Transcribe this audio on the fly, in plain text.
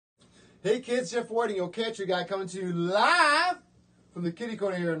Hey kids, Jeff Warding, your catcher guy, coming to you live from the Kitty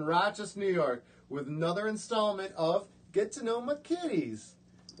Corner here in Rochester, New York, with another installment of Get to Know My Kitties.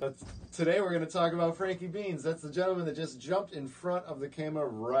 Today we're going to talk about Frankie Beans. That's the gentleman that just jumped in front of the camera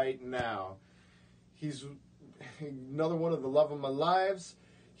right now. He's another one of the love of my lives.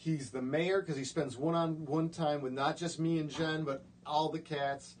 He's the mayor because he spends one-on-one time with not just me and Jen, but all the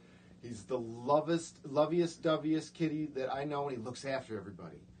cats. He's the loveliest, doviest kitty that I know, and he looks after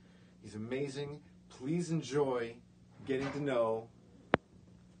everybody. He's amazing. Please enjoy getting to know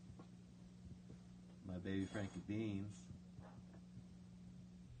my baby Frankie Beans.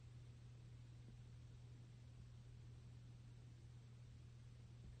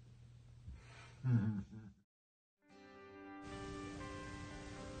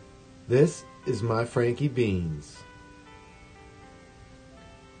 This is my Frankie Beans.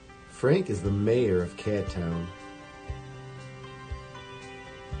 Frank is the mayor of Cat Town.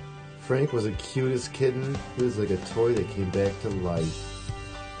 Frank was the cutest kitten. He was like a toy that came back to life.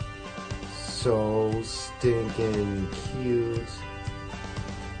 So stinking cute.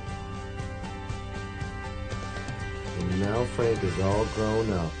 And now Frank is all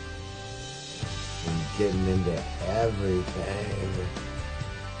grown up and getting into everything.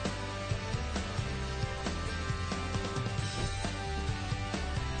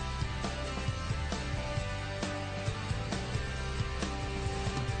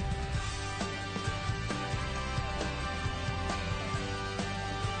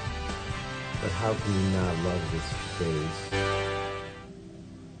 But how can you not love this face?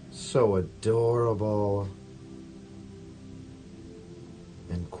 So adorable.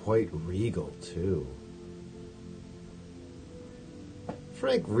 And quite regal, too.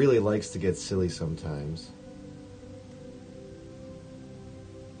 Frank really likes to get silly sometimes.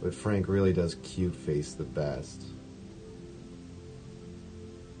 But Frank really does cute face the best.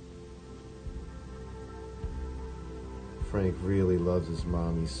 Frank really loves his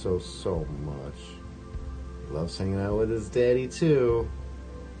mommy so much. He loves hanging out with his daddy too.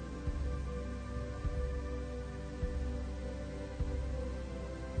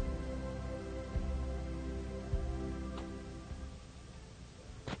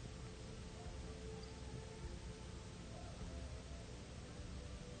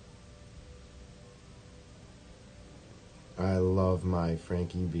 I love my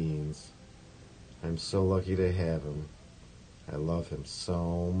Frankie Beans. I'm so lucky to have him. I love him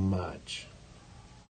so much.